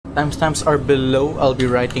Timestamps are below. I'll be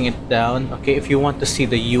writing it down. Okay, if you want to see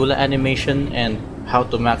the Eula animation and how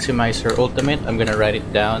to maximize her ultimate, I'm gonna write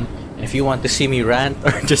it down. And if you want to see me rant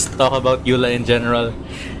or just talk about Eula in general,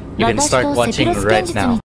 you can start watching right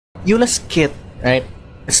now. Eula's kit, right?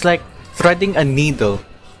 It's like threading a needle,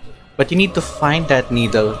 but you need to find that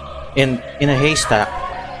needle in a haystack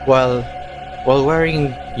while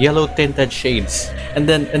wearing yellow tinted shades. And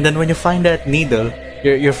then when you find that needle,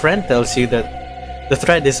 your friend tells you that the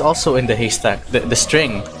thread is also in the haystack. The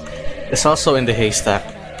string is also in the haystack.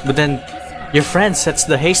 But then your friend sets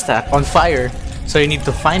the haystack on fire, so you need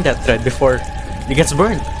to find that thread before it gets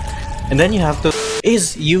burned. And then you have to...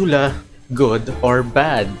 Is Eula good or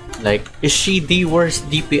bad? Like, is she the worst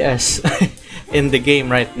DPS in the game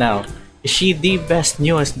right now? Is she the best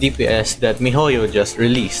newest DPS that MiHoYo just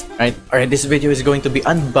released, right? Alright, this video is going to be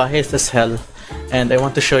unbiased as hell, and I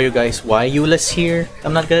want to show you guys why Eula's here.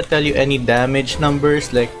 I'm not gonna tell you any damage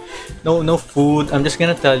numbers, like no food. I'm just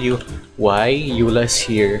gonna tell you why Eula's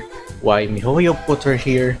here, why MiHoYo put her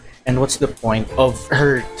here, and what's the point of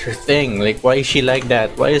her thing. Like, why is she like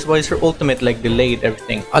that? Why is her ultimate like delayed,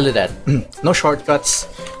 everything? All of that. No shortcuts,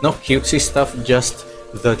 no cutesy stuff, just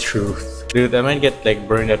the truth. Dude, I might get like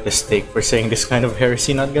burned at the stake for saying this kind of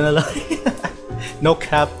heresy, not gonna lie. No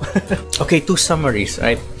cap. Okay, 2 summaries,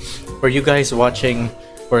 right? For you guys watching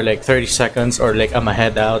for like 30 seconds or like I'm a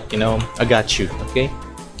head out, you know, I got you, okay?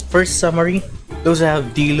 First summary, those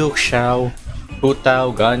have Diluc, Xiao, Hu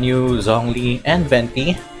Tao, Ganyu, Zhongli, and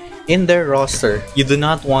Venti in their roster. You do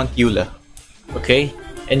not want Eula, okay?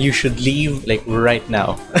 And you should leave like right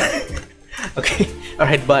now. Okay,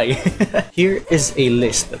 alright, bye. Here is a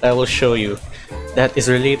list that I will show you that is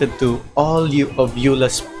related to all of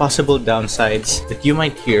Eula's possible downsides that you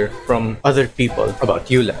might hear from other people about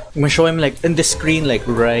Eula. I'm gonna show him like in the screen, like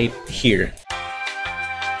right here.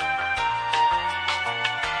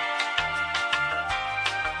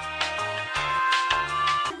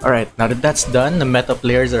 Alright, now that that's done, the meta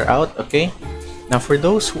players are out, okay? Now for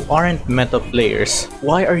those who aren't meta players,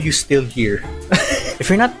 why are you still here? If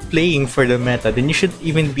you're not playing for the meta, then you should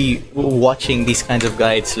even be watching these kinds of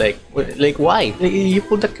guides. Like why? Like, you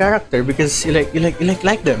pull the character because you like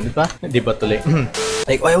them, diba? Diba tole?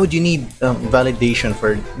 Like, why would you need validation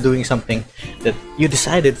for doing something that you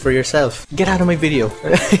decided for yourself? Get out of my video.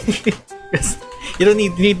 You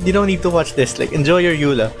don't need to watch this. Like, enjoy your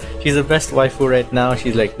Eula. She's the best waifu right now.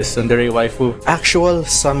 She's like the tsundere waifu. Actual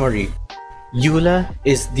summary. Eula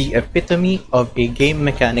is the epitome of a game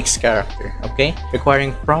mechanics character, okay?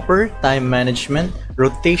 Requiring proper time management,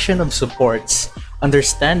 rotation of supports,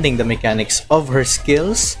 understanding the mechanics of her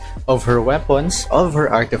skills, of her weapons, of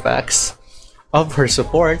her artifacts, of her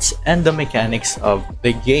supports, and the mechanics of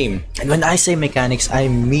the game. And when I say mechanics, I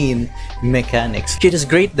mean mechanics. She does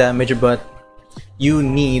great damage, but you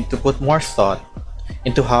need to put more thought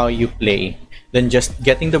into how you play than just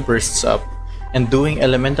getting the bursts up and doing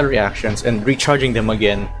elemental reactions and recharging them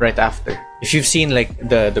again right after. If you've seen like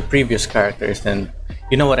the previous characters, then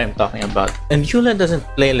you know what I'm talking about. And Eula doesn't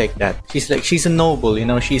play like that. She's a noble, you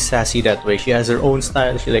know, she's sassy that way. She has her own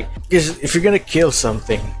style. She like, if you're gonna kill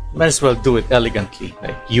something, might as well do it elegantly,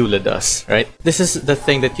 like Eula does, right? This is the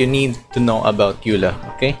thing that you need to know about Eula,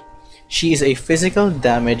 okay? She is a physical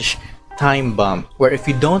damage time bomb, where if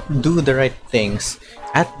you don't do the right things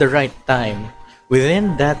at the right time,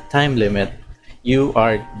 within that time limit, you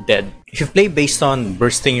are dead. If you play based on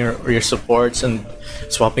bursting your supports and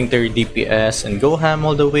swapping to your DPS and go ham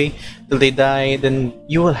all the way till they die, then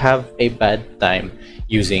you will have a bad time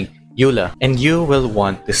using Eula, and you will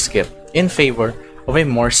want to skip in favor of a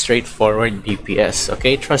more straightforward DPS,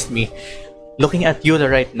 okay? Trust me, looking at Eula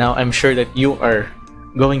right now, I'm sure that you are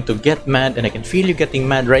going to get mad, and I can feel you getting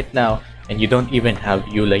mad right now, and you don't even have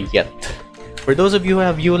Eula yet. For those of you who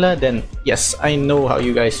have Eula, then yes, I know how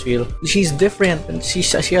you guys feel. She's different, and she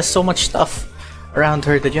has so much stuff around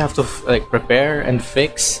her that you have to like prepare and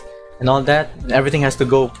fix and all that. And everything has to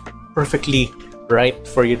go perfectly right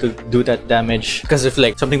for you to do that damage. Because if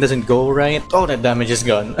like something doesn't go right, all that damage is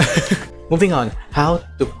gone. Moving on, how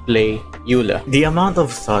to play Eula. The amount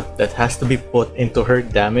of thought that has to be put into her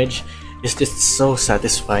damage is just so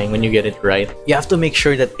satisfying when you get it right. You have to make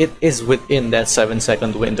sure that it is within that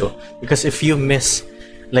 7-second window, because if you miss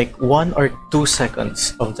like 1 or 2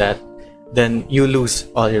 seconds of that, then you lose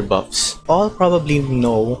all your buffs. All probably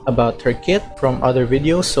know about her kit from other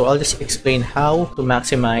videos, so I'll just explain how to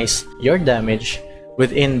maximize your damage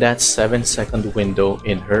within that 7-second window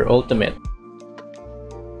in her ultimate.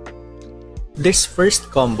 This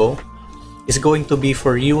first combo is going to be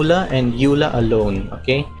for Eula and Eula alone,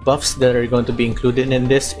 okay? Buffs that are going to be included in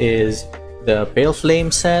this is the Pale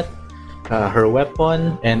Flame set, her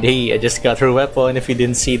weapon. And hey, I just got her weapon. If you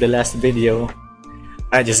didn't see the last video,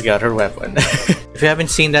 I just got her weapon. If you haven't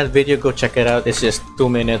seen that video, go check it out. It's just 2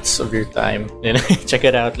 minutes of your time. You know, check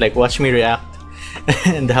it out. Like, watch me react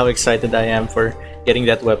and how excited I am for getting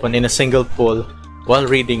that weapon in a single pull while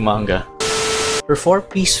reading manga. Her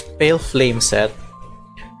 4-piece Pale Flame set,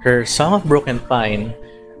 her Song of Broken Pine,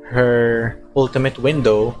 her Ultimate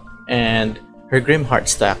Window, and her Grimheart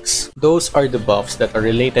stacks. Those are the buffs that are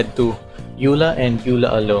related to Eula and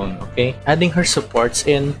Eula alone, okay? Adding her supports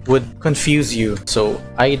in would confuse you, so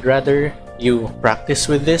I'd rather you practice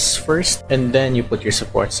with this first and then you put your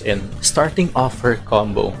supports in. Starting off her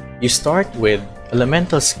combo, you start with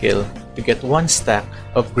Elemental Skill to get 1 stack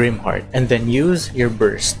of Grimheart and then use your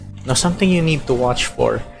burst. Now something you need to watch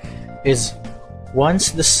for is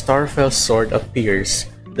once the Starfell Sword appears,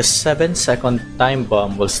 the 7-second time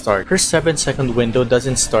bomb will start. Her 7-second window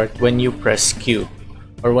doesn't start when you press Q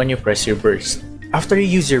or when you press your burst. After you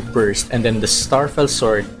use your burst and then the Starfell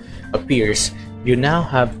Sword appears, you now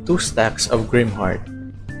have 2 stacks of Grimheart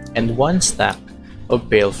and 1 stack of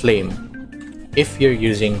Pale Flame if you're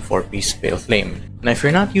using 4-piece Pale Flame. Now if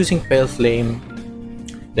you're not using Pale Flame,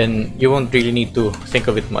 then you won't really need to think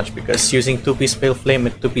of it much because using 2-piece Pale Flame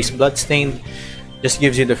and 2-piece Bloodstained just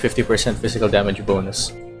gives you the 50% physical damage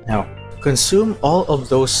bonus. Now, consume all of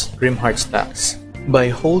those Grimheart stacks by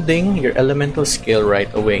holding your elemental skill right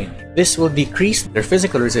away. This will decrease their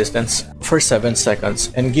physical resistance for 7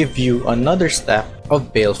 seconds and give you another stack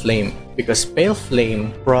of Pale Flame because Pale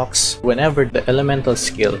Flame procs whenever the elemental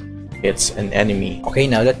skill hits an enemy. Okay,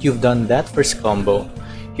 now that you've done that first combo,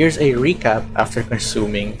 here's a recap after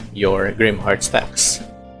consuming your Grimheart stacks.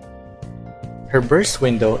 Her burst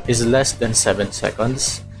window is less than 7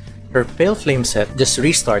 seconds. Her Pale Flame set just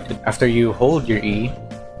restarted after you hold your E,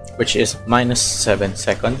 which is minus 7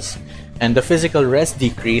 seconds. And the physical res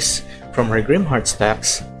decrease from her Grimheart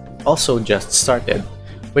stacks also just started,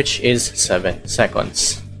 which is 7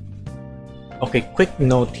 seconds. Okay, quick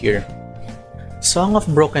note here. Song of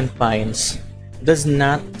Broken Pines does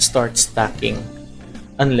not start stacking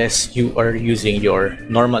unless you are using your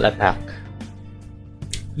normal attack.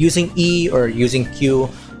 Using E or using Q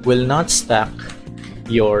will not stack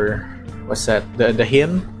your, what's that, the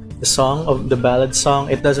hymn, the song of the ballad song,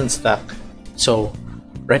 it doesn't stack. So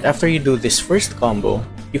right after you do this first combo,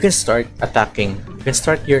 you can start attacking. You can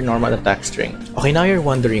start your normal attack string. Okay, now you're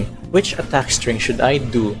wondering, which attack string should I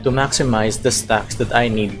do to maximize the stacks that I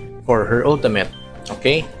need for her ultimate?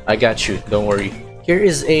 Okay, I got you, don't worry. Here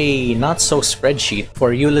is a not-so spreadsheet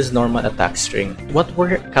for Eula's normal attack string. What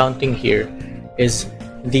we're counting here is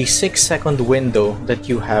the 6-second window that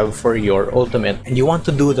you have for your ultimate, and you want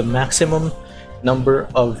to do the maximum number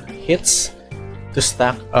of hits to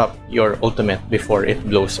stack up your ultimate before it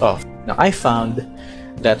blows off. Now I found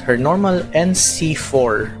that her normal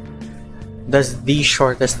NC4 does the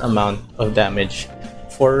shortest amount of damage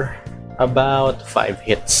for about 5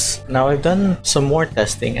 hits. Now I've done some more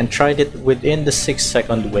testing and tried it within the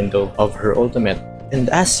 6-second window of her ultimate, and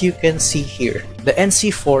as you can see here, the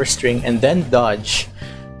NC4 string and then dodge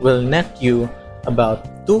will net you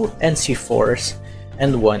about 2 NC4s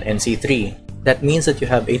and 1 NC3. That means that you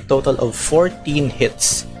have a total of 14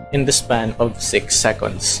 hits in the span of 6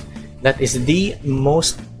 seconds. That is the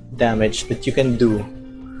most damage that you can do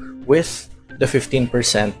with the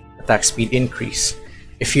 15% attack speed increase.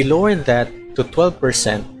 If you lower that to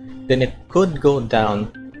 12%, then it could go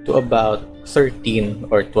down to about 13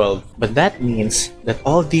 or 12. But that means that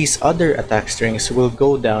all these other attack strings will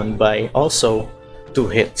go down by also 2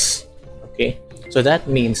 hits. Okay, so that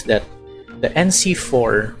means that the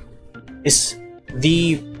NC4 is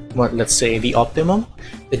the, let's say, the optimum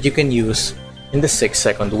that you can use in the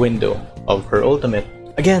 6-second window of her ultimate.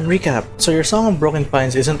 Again, recap. So your Song of Broken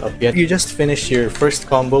Pines isn't up yet. You just finished your first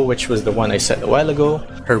combo, which was the one I said a while ago.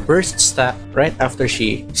 Her burst stack right after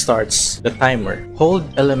she starts the timer. Hold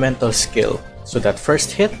elemental skill. So that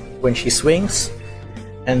first hit when she swings,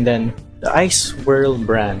 and then the Ice Whirl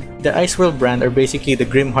Brand. The Ice Whirl Brand are basically the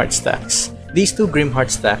Grimheart stacks. These 2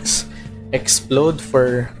 Grimheart stacks explode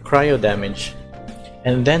for cryo damage,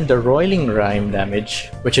 and then the Roiling Rime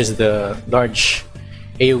damage, which is the large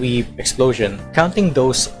AoE explosion. Counting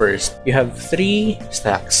those first, you have 3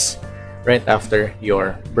 stacks right after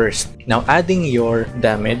your burst. Now adding your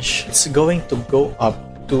damage, it's going to go up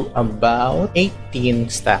to about 18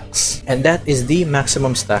 stacks, and that is the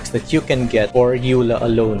maximum stacks that you can get for Eula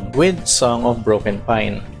alone with Song of Broken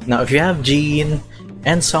Pine. Now if you have Jean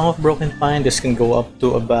and Song of Broken Pine, this can go up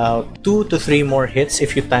to about 2 to 3 more hits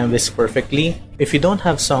if you time this perfectly. If you don't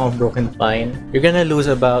have Song of Broken Pine, you're gonna lose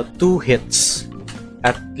about 2 hits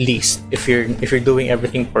at least if you're doing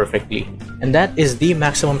everything perfectly. And that is the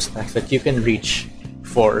maximum stacks that you can reach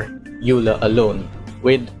for Eula alone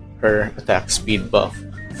with her attack speed buff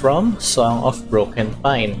from Song of Broken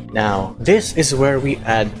Pine. Now, this is where we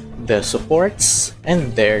add the supports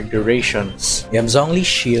and their durations. You have Zhongli's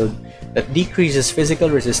shield that decreases physical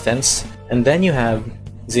resistance, and then you have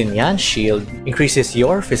Xinyan's shield, increases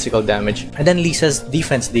your physical damage, and then Lisa's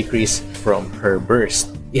defense decrease from her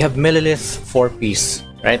burst. You have Millilith 4-piece,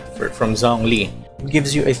 right, from Zhongli. It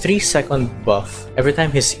gives you a 3-second buff every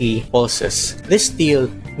time his E pulses. This steal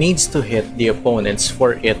needs to hit the opponents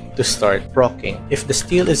for it to start proccing. If the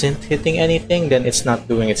steal isn't hitting anything, then it's not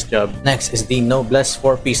doing its job. Next is the Noblesse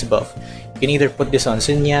 4-piece buff. You can either put this on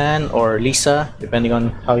Xinyan or Lisa, depending on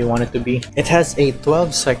how you want it to be. It has a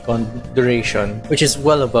 12-second duration, which is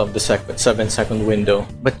well above the 7-second window.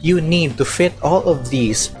 But you need to fit all of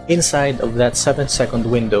these inside of that 7-second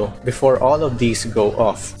window before all of these go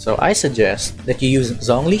off. So I suggest that you use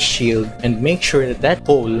Zhongli's shield and make sure that that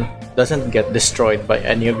hole doesn't get destroyed by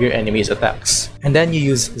any of your enemy's attacks. And then you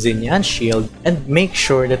use Xinyan's shield and make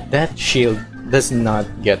sure that that shield does not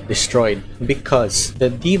get destroyed, because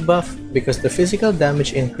the physical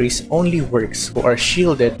damage increase only works who are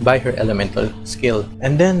shielded by her elemental skill.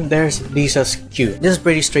 And then there's Lisa's Q. This is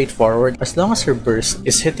pretty straightforward. As long as her burst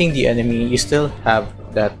is hitting the enemy, you still have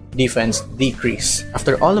that defense decrease.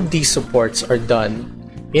 After all of these supports are done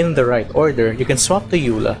in the right order, you can swap to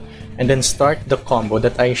Eula and then start the combo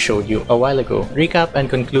that I showed you a while ago. Recap and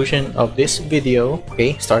conclusion of this video.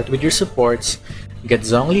 Okay, start with your supports, get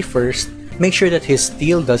Zhongli first, make sure that his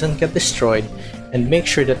steal doesn't get destroyed, and make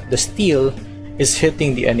sure that the steal is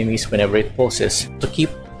hitting the enemies whenever it pulses to keep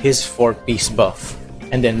his 4-piece buff.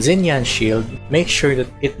 And then Xinyan's shield, make sure that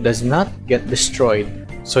it does not get destroyed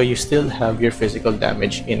so you still have your physical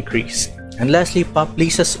damage increased. And lastly, pop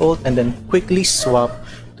Lisa's ult and then quickly swap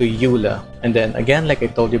to Eula. And then again, like I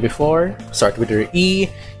told you before, start with your E,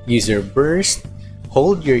 use your burst,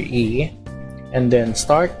 hold your E, and then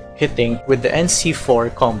start hitting with the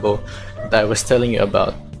NC4 combo that I was telling you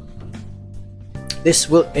about. This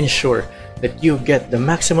will ensure that you get the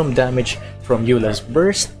maximum damage from Eula's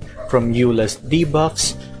burst, from Eula's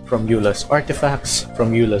debuffs, from Eula's artifacts,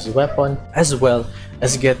 from Eula's weapon, as well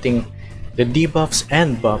as getting the debuffs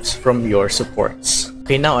and buffs from your supports.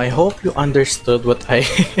 Okay, now I hope you understood what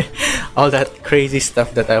all that crazy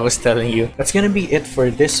stuff that I was telling you. That's gonna be it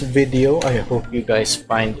for this video. I hope you guys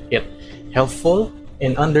find it helpful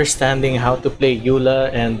in understanding how to play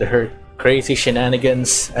Eula and her crazy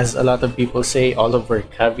shenanigans, as a lot of people say, all of her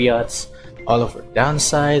caveats, all of her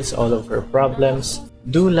downsides, all of her problems.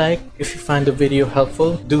 Do like if you find the video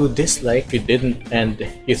helpful. Do dislike if you didn't and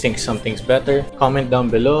you think something's better. Comment down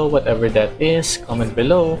below whatever that is. Comment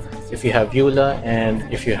below if you have Eula and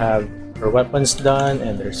if you have her weapons done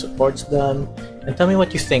and her supports done. And tell me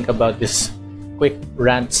what you think about this quick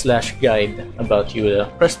rant/guide about Eula.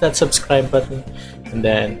 Press that subscribe button and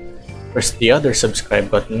then press the other subscribe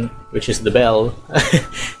button, which is the bell,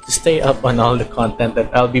 to stay up on all the content that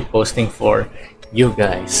I'll be posting for you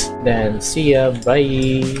guys. Then see ya,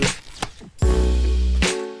 bye!